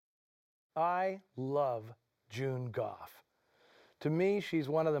I love June Goff. To me, she's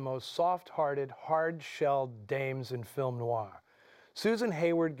one of the most soft-hearted, hard-shelled dames in film noir. Susan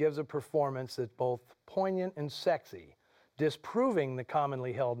Hayward gives a performance that's both poignant and sexy, disproving the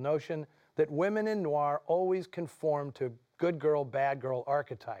commonly held notion that women in noir always conform to good girl, bad girl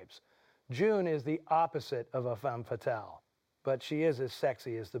archetypes. June is the opposite of a femme fatale, but she is as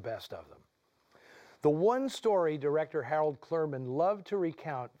sexy as the best of them. The one story director Harold Clurman loved to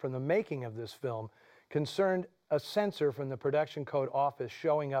recount from the making of this film concerned a censor from the production code office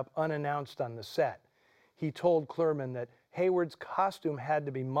showing up unannounced on the set. He told Clurman that Hayward's costume had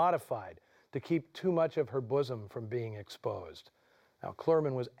to be modified to keep too much of her bosom from being exposed. Now,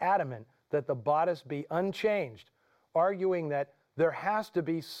 Clurman was adamant that the bodice be unchanged, arguing that there has to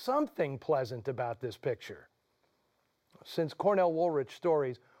be something pleasant about this picture. Since Cornell Woolrich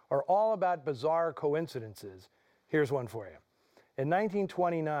stories are all about bizarre coincidences, here's one for you. In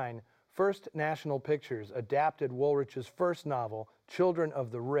 1929, First National Pictures adapted Woolrich's first novel, Children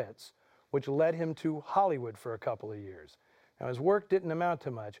of the Ritz, which led him to Hollywood for a couple of years. Now, his work didn't amount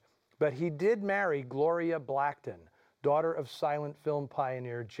to much, but he did marry Gloria Blackton, daughter of silent film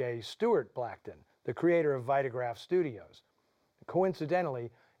pioneer J. Stewart Blackton, the creator of Vitagraph Studios.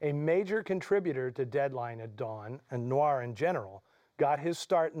 Coincidentally, a major contributor to Deadline at Dawn, and noir in general, got his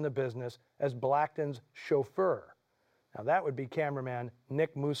start in the business as Blackton's chauffeur. Now that would be cameraman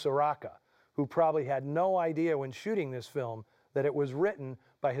Nick Musaraka, who probably had no idea when shooting this film that it was written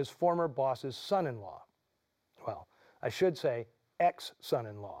by his former boss's son-in-law. Well, I should say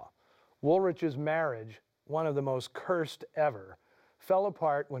ex-son-in-law. Woolrich's marriage, one of the most cursed ever, fell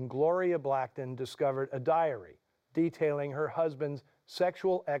apart when Gloria Blackton discovered a diary detailing her husband's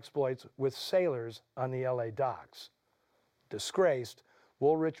sexual exploits with sailors on the LA docks. Disgraced,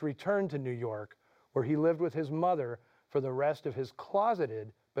 Woolrich returned to New York, where he lived with his mother for the rest of his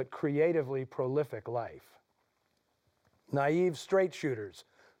closeted but creatively prolific life. Naive straight shooters,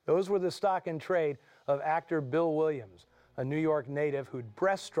 those were the stock in trade of actor Bill Williams, a New York native who'd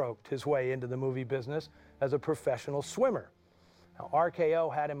breaststroked his way into the movie business as a professional swimmer. Now,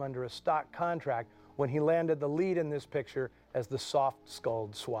 RKO had him under a stock contract when he landed the lead in this picture as the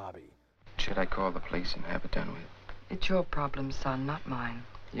soft-skulled swabby. Should I call the police and have it done with? It's your problem, son, not mine.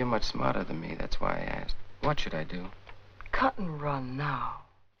 You're much smarter than me, that's why I asked. What should I do? Cut and run now.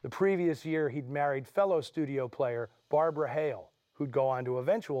 The previous year, he'd married fellow studio player Barbara Hale, who'd go on to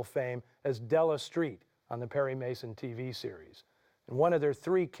eventual fame as Della Street on the Perry Mason TV series. And one of their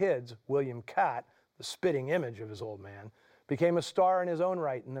three kids, William Catt, the spitting image of his old man, became a star in his own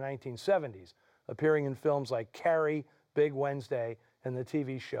right in the 1970s, appearing in films like Carrie, Big Wednesday, and the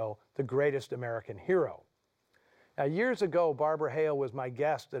TV show The Greatest American Hero. Now, years ago, Barbara Hale was my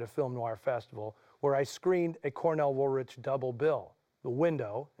guest at a film noir festival where I screened a Cornell Woolrich double bill, The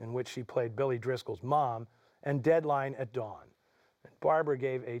Window, in which she played Billy Driscoll's mom, and Deadline at Dawn. And Barbara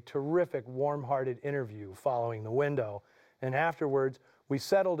gave a terrific, warm-hearted interview following The Window, and afterwards, we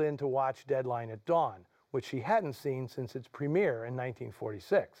settled in to watch Deadline at Dawn, which she hadn't seen since its premiere in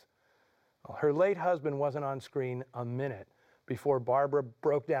 1946. Well, her late husband wasn't on screen a minute before Barbara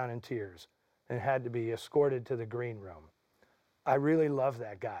broke down in tears and had to be escorted to the green room. "I really love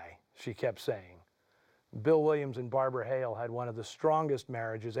that guy," she kept saying. Bill Williams and Barbara Hale had one of the strongest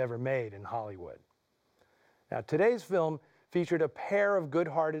marriages ever made in Hollywood. Now, today's film featured a pair of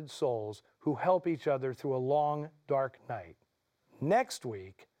good-hearted souls who help each other through a long, dark night. Next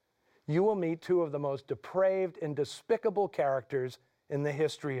week, you will meet two of the most depraved and despicable characters in the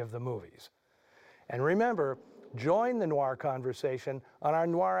history of the movies. And remember, join the noir conversation on our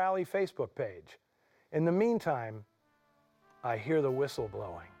Noir Alley Facebook page. In the meantime, I hear the whistle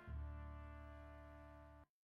blowing.